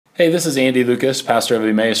Hey, this is Andy Lucas, pastor of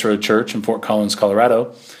Emmaus Road Church in Fort Collins,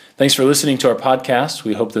 Colorado. Thanks for listening to our podcast.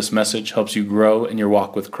 We hope this message helps you grow in your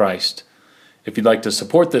walk with Christ. If you'd like to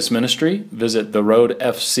support this ministry, visit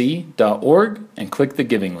theroadfc.org and click the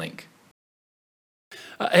giving link.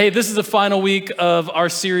 Hey, this is the final week of our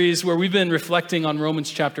series where we've been reflecting on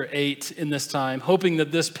Romans chapter 8 in this time, hoping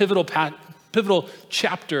that this pivotal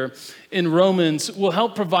chapter in Romans will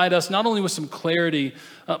help provide us not only with some clarity,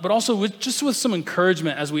 but also with some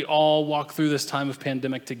encouragement as we all walk through this time of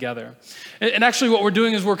pandemic together. And actually what we're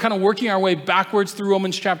doing is we're kind of working our way backwards through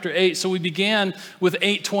Romans chapter 8. So we began with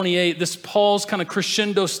 8:28, this Paul's kind of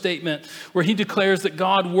crescendo statement where he declares that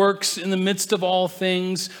God works in the midst of all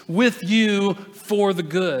things with you for the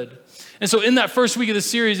good. And so in that first week of the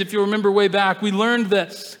series, if you remember way back, we learned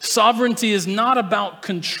that sovereignty is not about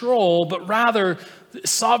control, but rather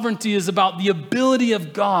sovereignty is about the ability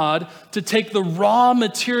of God to take the raw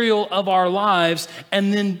material of our lives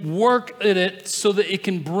and then work at it so that it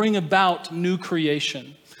can bring about new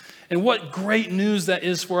creation. And what great news that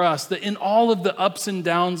is for us, that in all of the ups and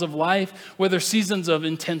downs of life, whether seasons of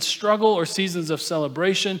intense struggle or seasons of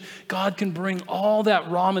celebration, God can bring all that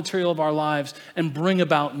raw material of our lives and bring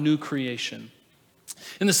about new creation.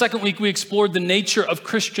 In the second week, we explored the nature of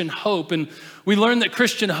Christian hope, and we learned that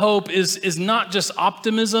Christian hope is not just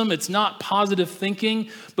optimism, it's not positive thinking,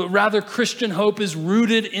 but rather Christian hope is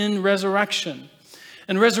rooted in resurrection.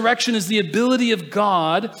 And resurrection is the ability of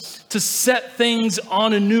God to set things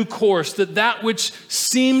on a new course, that which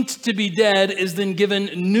seemed to be dead is then given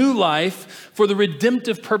new life for the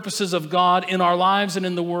redemptive purposes of God in our lives and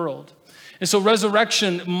in the world. And so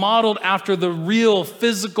resurrection, modeled after the real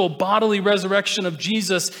physical bodily resurrection of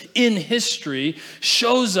Jesus in history,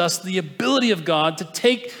 shows us the ability of God to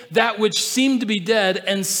take that which seemed to be dead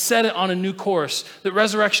and set it on a new course. That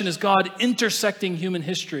resurrection is God intersecting human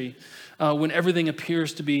history when everything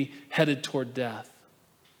appears to be headed toward death.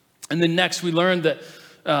 And then next we learned that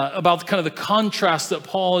about kind of the contrast that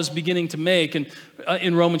Paul is beginning to make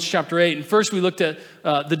in Romans chapter 8. And first we looked at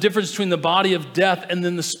the difference between the body of death and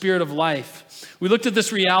then the spirit of life. We looked at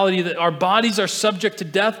this reality that our bodies are subject to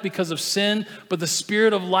death because of sin, but the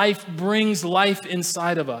spirit of life brings life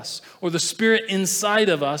inside of us, or the spirit inside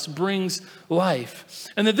of us brings life.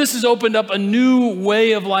 And that this has opened up a new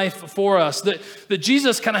way of life for us, that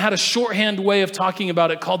Jesus kind of had a shorthand way of talking about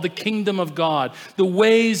it called the kingdom of God, the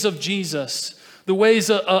ways of Jesus. The ways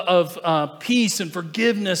of peace and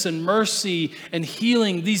forgiveness and mercy and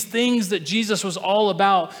healing, these things that Jesus was all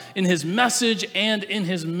about in his message and in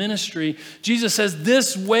his ministry. Jesus says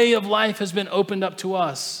this way of life has been opened up to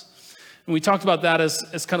us. And we talked about that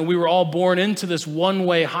as kind of we were all born into this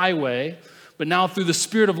one-way highway, but now through the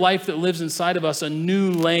spirit of life that lives inside of us, a new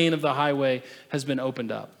lane of the highway has been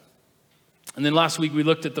opened up. And then last week we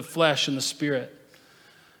looked at the flesh and the spirit.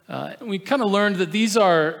 We kind of learned that these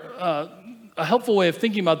are... a helpful way of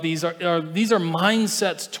thinking about these are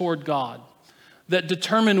mindsets toward God that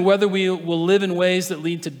determine whether we will live in ways that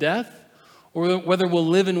lead to death or whether we'll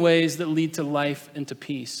live in ways that lead to life and to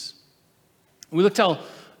peace. We looked how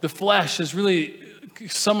the flesh is really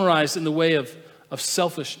summarized in the way of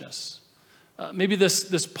selfishness. Maybe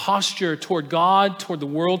this posture toward God, toward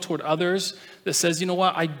the world, toward others that says, you know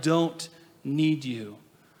what, I don't need you.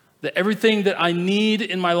 That everything that I need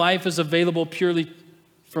in my life is available purely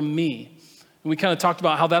from me. And we kind of talked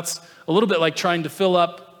about how that's a little bit like trying to fill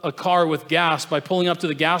up a car with gas by pulling up to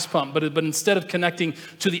the gas pump, but instead of connecting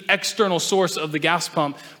to the external source of the gas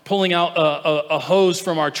pump, pulling out a hose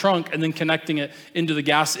from our trunk and then connecting it into the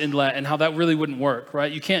gas inlet, and how that really wouldn't work,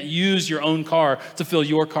 right? You can't use your own car to fill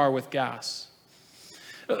your car with gas.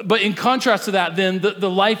 But in contrast to that, then, the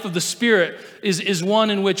life of the Spirit is one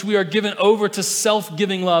in which we are given over to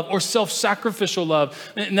self-giving love or self-sacrificial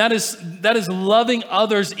love. And that is loving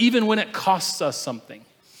others even when it costs us something.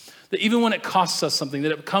 That even when it costs us something,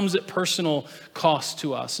 that it comes at personal cost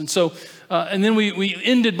to us. And so, and then we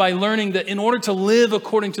ended by learning that in order to live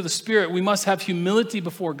according to the Spirit, we must have humility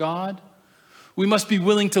before God. We must be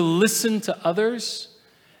willing to listen to others.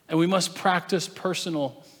 And we must practice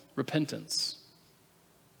personal repentance.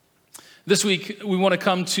 This week, we want to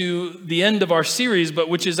come to the end of our series, but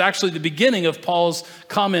which is actually the beginning of Paul's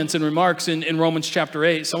comments and remarks in Romans chapter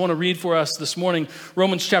 8. So I want to read for us this morning,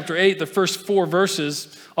 Romans chapter 8, the first 4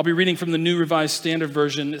 verses. I'll be reading from the New Revised Standard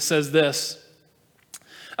Version. It says this: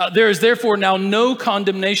 There is therefore now no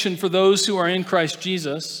condemnation for those who are in Christ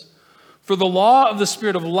Jesus. For the law of the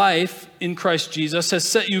Spirit of life in Christ Jesus has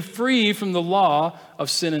set you free from the law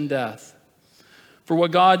of sin and death.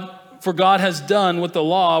 For God has done what the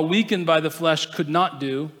law, weakened by the flesh, could not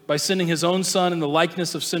do. By sending his own Son in the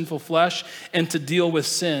likeness of sinful flesh and to deal with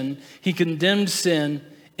sin, he condemned sin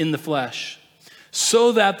in the flesh,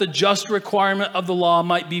 so that the just requirement of the law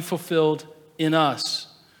might be fulfilled in us,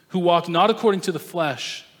 who walk not according to the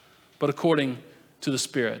flesh, but according to the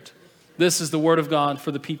Spirit. This is the word of God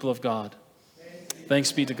for the people of God.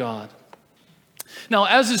 Thanks be to God. Now,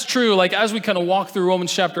 as is true, like as we kind of walk through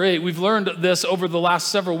Romans chapter 8, we've learned this over the last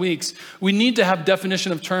several weeks. We need to have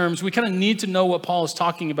definition of terms. We kind of need to know what Paul is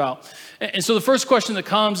talking about. And so the first question that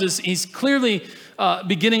comes is he's clearly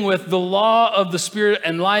beginning with the law of the Spirit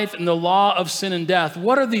and life and the law of sin and death.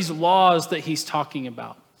 What are these laws that he's talking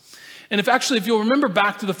about? And if you'll remember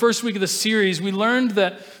back to the first week of the series, we learned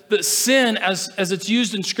that sin, as it's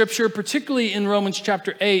used in Scripture, particularly in Romans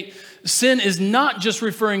chapter 8, sin is not just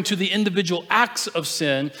referring to the individual acts of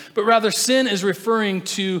sin, but rather sin is referring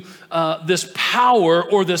to this power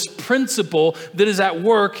or this principle that is at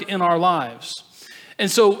work in our lives.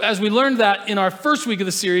 And so as we learned that in our first week of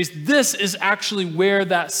the series, this is actually where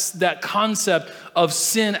that concept of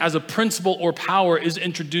sin as a principle or power is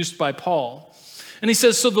introduced by Paul. And he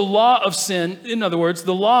says, so the law of sin, in other words,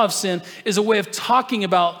 the law of sin is a way of talking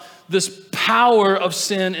about this power of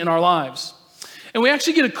sin in our lives. And we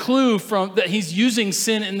actually get a clue from that he's using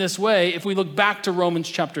sin in this way if we look back to Romans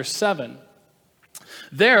chapter 7.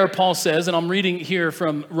 There, Paul says, and I'm reading here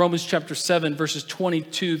from Romans chapter 7, verses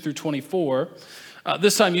 22 through 24,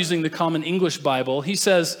 this time using the Common English Bible. He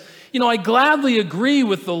says, I gladly agree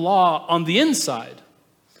with the law on the inside,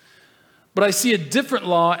 but I see a different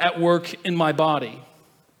law at work in my body.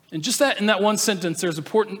 And just that in that one sentence, there's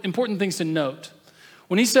important things to note.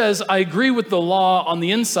 When he says, I agree with the law on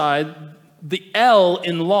the inside, the L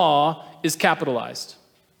in law is capitalized.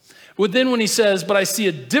 But then when he says, but I see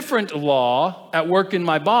a different law at work in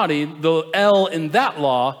my body, the L in that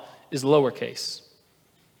law is lowercase.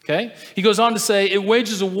 Okay? He goes on to say, it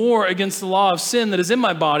wages a war against the law of sin that is in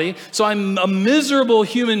my body, so I'm a miserable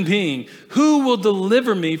human being. Who will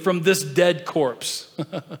deliver me from this dead corpse?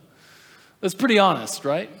 That's pretty honest,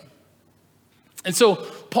 right? And so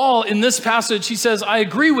Paul, in this passage, he says, I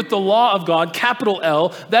agree with the law of God, capital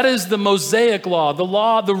L. That is the Mosaic law,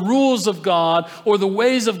 the rules of God, or the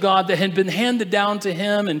ways of God that had been handed down to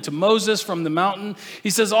him and to Moses from the mountain. He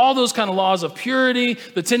says all those kind of laws of purity,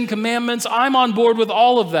 the 10 Commandments, I'm on board with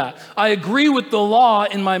all of that. I agree with the law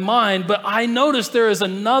in my mind, but I notice there is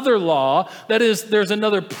another law, that is, there's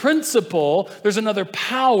another principle, there's another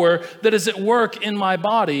power that is at work in my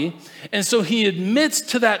body. And so he admits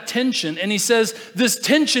to that tension, and he says, this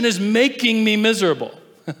tension is making me miserable.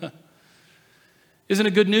 Isn't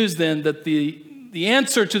it good news then that the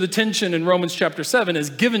answer to the tension in Romans chapter 7 is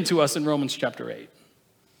given to us in Romans chapter 8?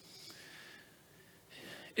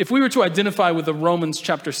 If we were to identify with the Romans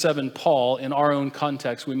chapter 7 Paul in our own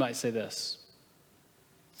context, we might say this.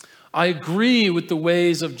 I agree with the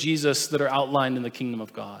ways of Jesus that are outlined in the kingdom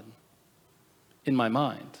of God in my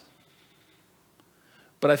mind.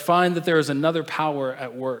 But I find that there is another power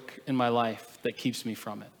at work in my life that keeps me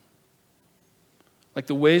from it. Like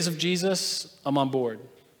the ways of Jesus, I'm on board.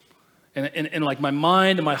 And like my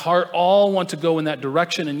mind and my heart all want to go in that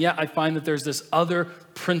direction, and yet I find that there's this other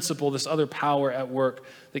principle, this other power at work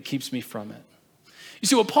that keeps me from it. You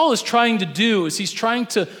see, what Paul is trying to do is he's trying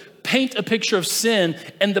to paint a picture of sin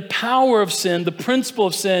and the power of sin, the principle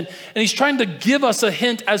of sin, and he's trying to give us a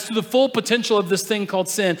hint as to the full potential of this thing called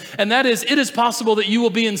sin, and that is, it is possible that you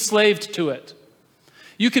will be enslaved to it.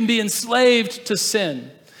 You can be enslaved to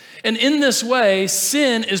sin. And in this way,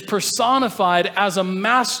 sin is personified as a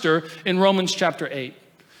master in Romans chapter 8.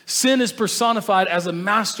 Sin is personified as a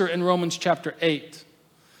master in Romans chapter 8.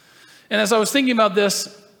 And as I was thinking about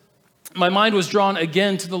this, my mind was drawn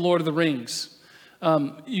again to the Lord of the Rings.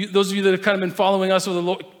 Those of you that have kind of been following us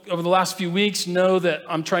over the last few weeks know that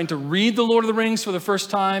I'm trying to read the Lord of the Rings for the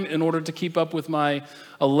first time in order to keep up with my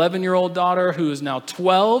 11-year-old daughter, who is now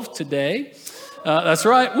 12 today. That's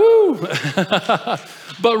right, woo!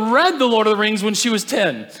 But read the Lord of the Rings when she was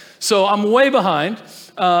 10. So I'm way behind,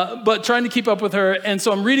 but trying to keep up with her. And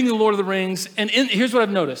so I'm reading the Lord of the Rings, and here's what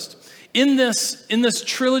I've noticed. In this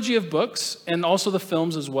trilogy of books, and also the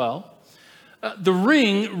films as well, the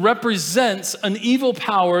ring represents an evil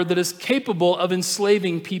power that is capable of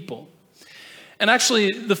enslaving people. And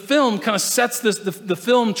actually, the film kind of sets this, the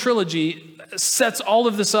film trilogy sets all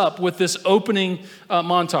of this up with this opening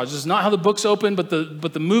montage. This is not how the books open, but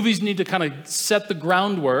the movies need to kind of set the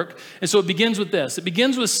groundwork. And so it begins with this. It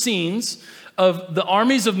begins with scenes of the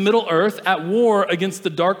armies of Middle-earth at war against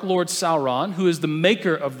the Dark Lord Sauron, who is the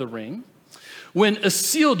maker of the ring. When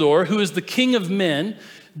Isildur, who is the king of men,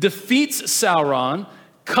 defeats Sauron,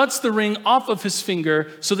 cuts the ring off of his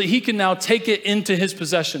finger so that he can now take it into his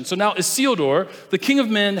possession. So now Isildur, the king of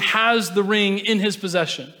men, has the ring in his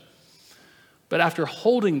possession. But after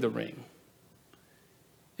holding the ring,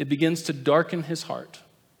 it begins to darken his heart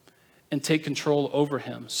and take control over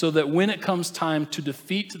him, so that when it comes time to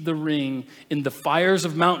defeat the ring in the fires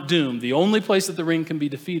of Mount Doom, the only place that the ring can be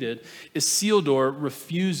defeated, Isildur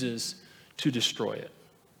refuses to destroy it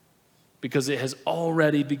because it has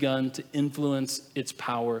already begun to influence its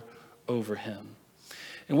power over him.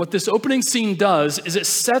 And what this opening scene does is it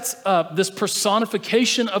sets up this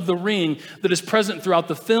personification of the ring that is present throughout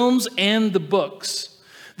the films and the books.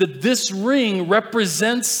 That this ring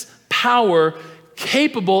represents power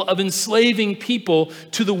capable of enslaving people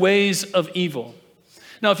to the ways of evil.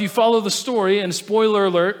 Now, if you follow the story, and spoiler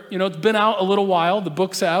alert, it's been out a little while. The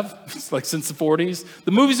books have, it's like since the 40s.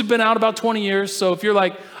 The movies have been out about 20 years. So if you're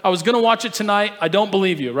like, I was going to watch it tonight, I don't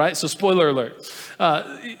believe you, right? So spoiler alert.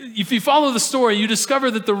 If you follow the story, you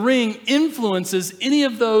discover that the ring influences any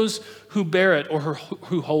of those who bear it or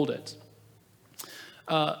who hold it.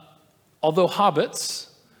 Although hobbits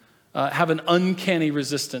have an uncanny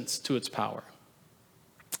resistance to its power.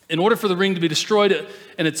 In order for the ring to be destroyed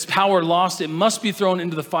and its power lost, it must be thrown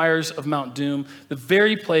into the fires of Mount Doom, the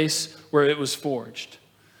very place where it was forged.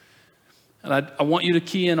 And I want you to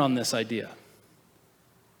key in on this idea.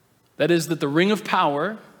 That is that the ring of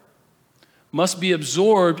power must be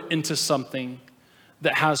absorbed into something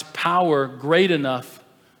that has power great enough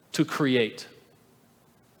to create.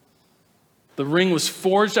 The ring was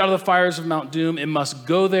forged out of the fires of Mount Doom. It must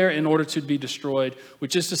go there in order to be destroyed,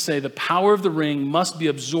 which is to say the power of the ring must be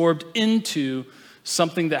absorbed into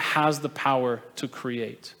something that has the power to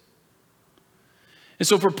create. And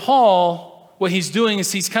so for Paul, what he's doing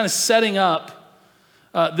is he's kind of setting up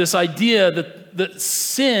this idea that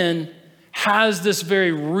sin has this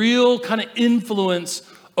very real kind of influence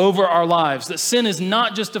over our lives. That sin is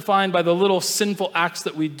not just defined by the little sinful acts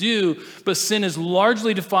that we do, but sin is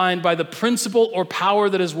largely defined by the principle or power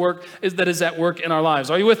that is at work in our lives.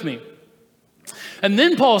 Are you with me? And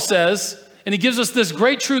then Paul says, and he gives us this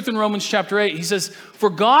great truth in Romans chapter 8. He says, for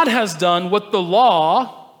God has done what the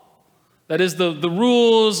law, that is the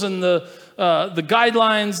rules and the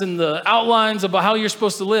guidelines and the outlines about how you're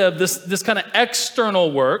supposed to live, this kind of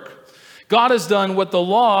external work, God has done what the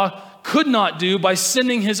law could not do by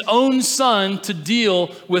sending his own son to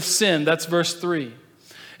deal with sin. That's verse 3.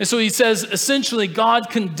 And so he says, essentially, God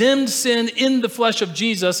condemned sin in the flesh of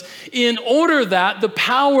Jesus in order that the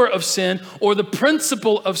power of sin or the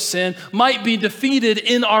principle of sin might be defeated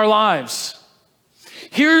in our lives.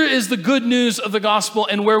 Here is the good news of the gospel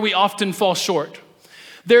and where we often fall short.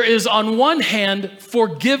 There is, on one hand,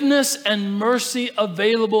 forgiveness and mercy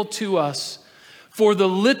available to us for the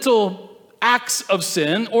little acts of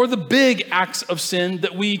sin or the big acts of sin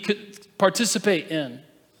that we could participate in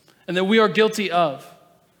and that we are guilty of.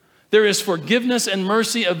 There is forgiveness and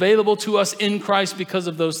mercy available to us in Christ because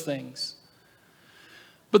of those things.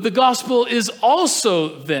 But the gospel is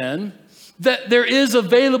also then that there is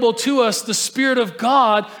available to us the Spirit of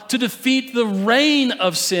God to defeat the reign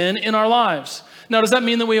of sin in our lives. Now, does that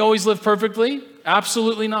mean that we always live perfectly?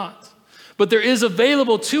 Absolutely not. But there is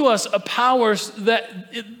available to us a power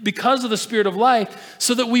that, because of the Spirit of life,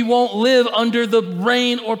 so that we won't live under the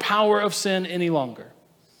reign or power of sin any longer.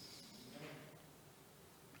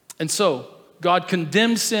 And so, God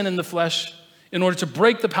condemned sin in the flesh in order to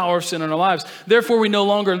break the power of sin in our lives. Therefore, we no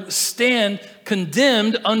longer stand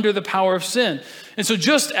condemned under the power of sin. And so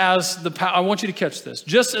just as I want you to catch this,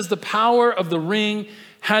 just as the power of the ring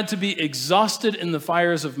had to be exhausted in the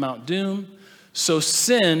fires of Mount Doom, so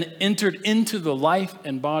sin entered into the life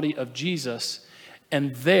and body of Jesus,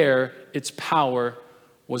 and there its power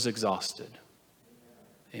was exhausted.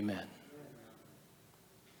 Amen.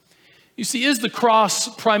 You see, is the cross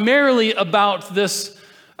primarily about this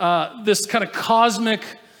kind of cosmic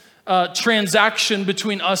transaction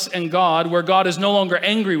between us and God, where God is no longer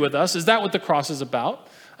angry with us? Is that what the cross is about?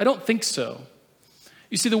 I don't think so.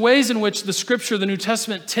 You see, the ways in which the Scripture, the New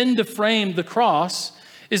Testament, tend to frame the cross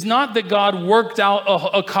is not that God worked out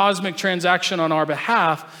a cosmic transaction on our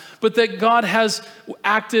behalf, but that God has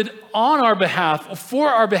acted on our behalf, for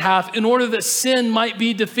our behalf, in order that sin might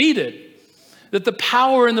be defeated, that the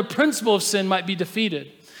power and the principle of sin might be defeated.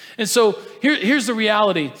 And so here's the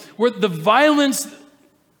reality, where the violence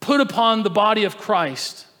put upon the body of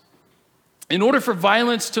Christ, in order for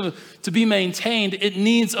violence to be maintained, it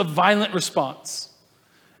needs a violent response.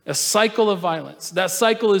 A cycle of violence. That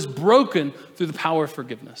cycle is broken through the power of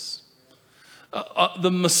forgiveness. The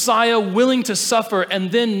Messiah willing to suffer and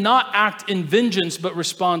then not act in vengeance, but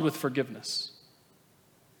respond with forgiveness.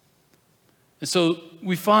 And so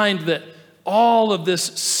we find that all of this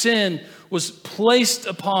sin was put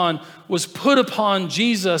upon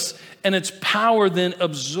Jesus, and its power then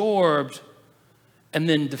absorbed and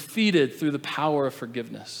then defeated through the power of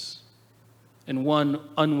forgiveness, and one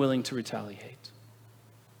unwilling to retaliate.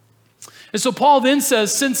 And so Paul then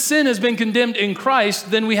says, since sin has been condemned in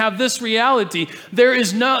Christ, then we have this reality. There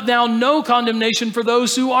is now no condemnation for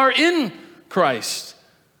those who are in Christ.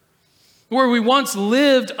 Where we once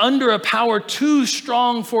lived under a power too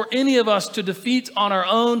strong for any of us to defeat on our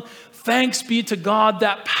own, thanks be to God,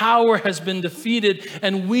 that power has been defeated,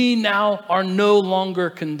 and we now are no longer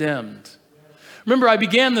condemned. Remember, I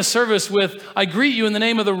began the service with, I greet you in the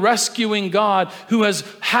name of the rescuing God who has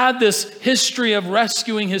had this history of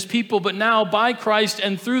rescuing his people, but now by Christ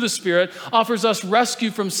and through the Spirit offers us rescue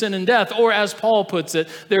from sin and death. Or as Paul puts it,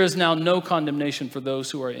 there is now no condemnation for those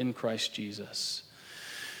who are in Christ Jesus.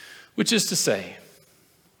 Which is to say,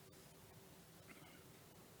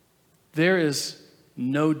 there is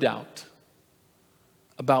no doubt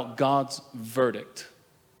about God's verdict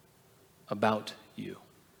about you.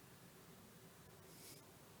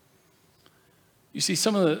 You see,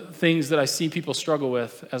 some of the things that I see people struggle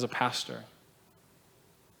with as a pastor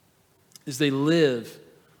is they live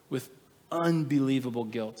with unbelievable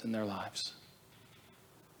guilt in their lives,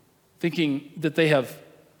 thinking that they have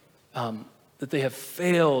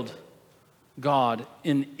failed God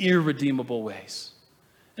in irredeemable ways.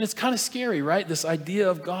 And it's kind of scary, right? This idea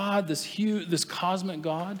of God, this huge, this cosmic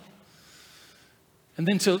God, and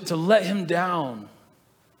then to let him down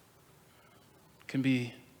can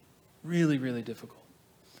be really, really difficult.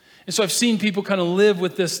 And so I've seen people kind of live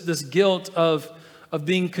with this guilt of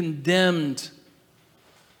being condemned.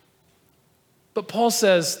 But Paul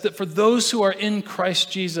says that for those who are in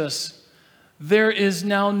Christ Jesus, there is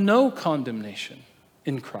now no condemnation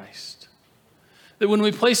in Christ. That when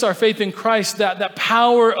we place our faith in Christ, that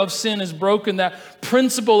power of sin is broken, that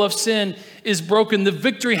principle of sin is broken. The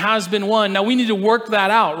victory has been won. Now we need to work that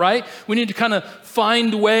out, right? We need to kind of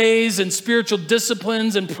find ways and spiritual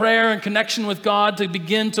disciplines and prayer and connection with God to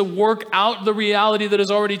begin to work out the reality that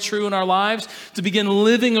is already true in our lives, to begin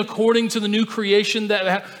living according to the new creation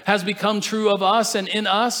that has become true of us and in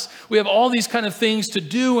us. We have all these kind of things to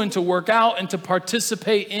do and to work out and to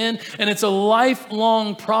participate in, and it's a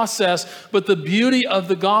lifelong process. But the beauty of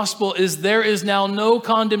the gospel is there is now no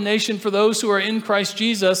condemnation for those who are in Christ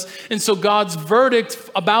Jesus. And so God's verdict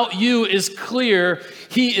about you is clear.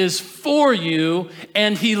 He is for you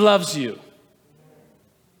and he loves you.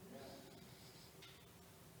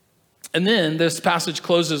 And then this passage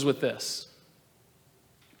closes with this.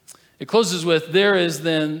 It closes with, there is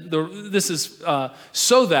then,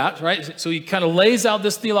 so that, right? So he kind of lays out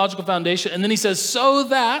this theological foundation, and then he says, so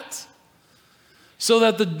that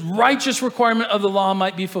the righteous requirement of the law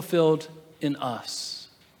might be fulfilled in us.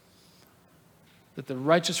 That the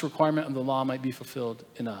righteous requirement of the law might be fulfilled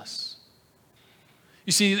in us.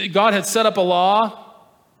 You see, God had set up a law,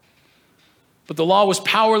 but the law was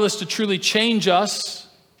powerless to truly change us.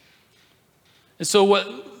 And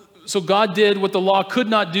so God did what the law could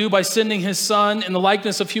not do by sending his son in the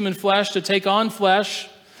likeness of human flesh to take on flesh,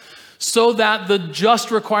 so that the just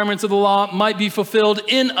requirements of the law might be fulfilled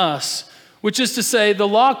in us. Which is to say, the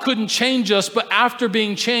law couldn't change us, but after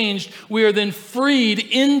being changed, we are then freed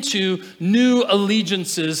into new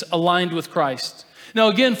allegiances aligned with Christ. Now,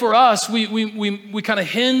 again, for us, we kind of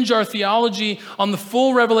hinge our theology on the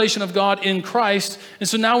full revelation of God in Christ. And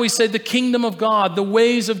so now we say the kingdom of God, the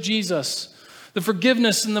ways of Jesus, the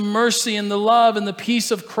forgiveness and the mercy and the love and the peace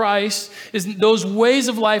of Christ, those ways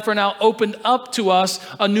of life are now opened up to us.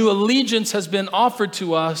 A new allegiance has been offered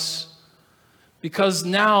to us. Because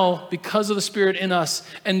now, because of the Spirit in us,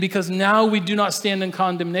 and because now we do not stand in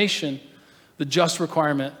condemnation, the just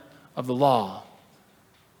requirement of the law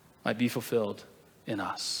might be fulfilled in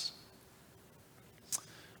us.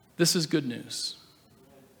 This is good news.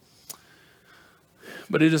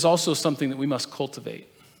 But it is also something that we must cultivate.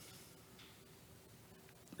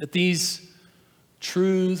 That these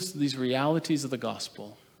truths, these realities of the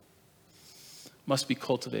gospel must be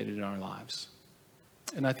cultivated in our lives.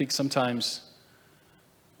 And I think sometimes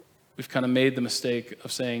we've kind of made the mistake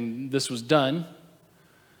of saying this was done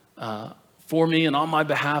for me and on my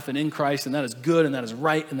behalf and in Christ, and that is good and that is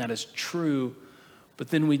right and that is true. But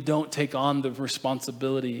then we don't take on the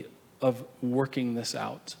responsibility of working this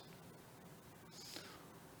out.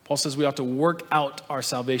 Paul says we ought to work out our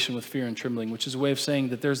salvation with fear and trembling, which is a way of saying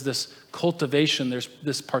that there's this cultivation, there's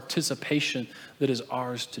this participation that is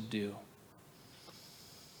ours to do.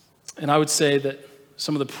 And I would say that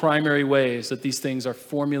some of the primary ways that these things are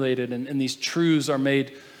formulated and these truths are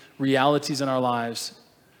made realities in our lives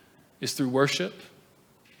is through worship,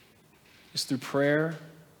 is through prayer,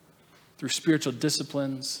 through spiritual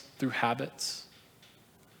disciplines, through habits.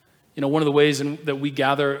 One of the ways that we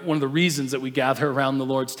gather, one of the reasons that we gather around the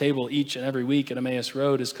Lord's table each and every week at Emmaus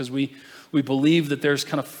Road is because we believe that there's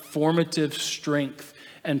kind of formative strength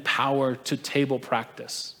and power to table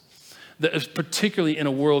practice. That is particularly in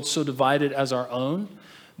a world so divided as our own,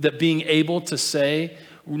 that being able to say,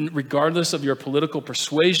 regardless of your political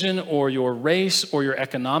persuasion or your race or your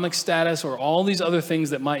economic status or all these other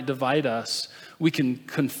things that might divide us, we can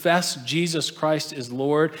confess Jesus Christ is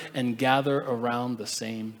Lord and gather around the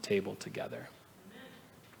same table together.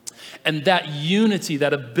 And that unity,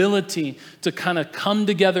 that ability to kind of come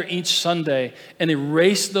together each Sunday and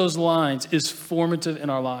erase those lines is formative in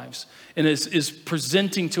our lives and is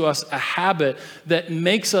presenting to us a habit that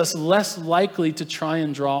makes us less likely to try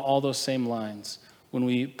and draw all those same lines when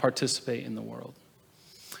we participate in the world.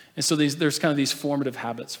 And so there's kind of these formative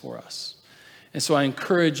habits for us. And so I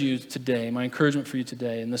encourage you today, my encouragement for you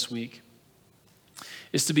today and this week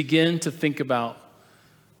is to begin to think about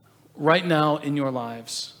right now in your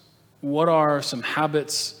lives, what are some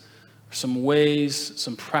habits, some ways,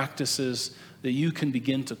 some practices that you can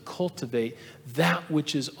begin to cultivate that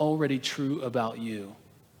which is already true about you,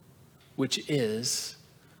 which is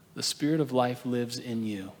the Spirit of life lives in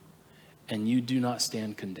you and you do not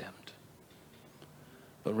stand condemned,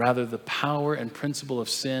 but rather the power and principle of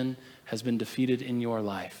sin has been defeated in your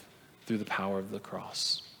life through the power of the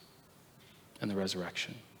cross and the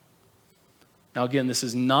resurrection. Now again, this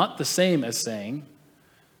is not the same as saying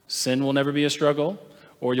sin will never be a struggle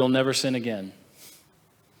or you'll never sin again.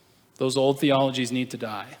 Those old theologies need to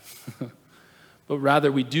die. But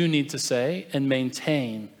rather we do need to say and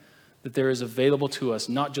maintain that there is available to us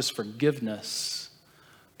not just forgiveness,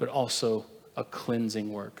 but also a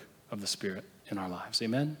cleansing work of the Spirit in our lives.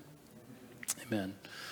 Amen? Amen.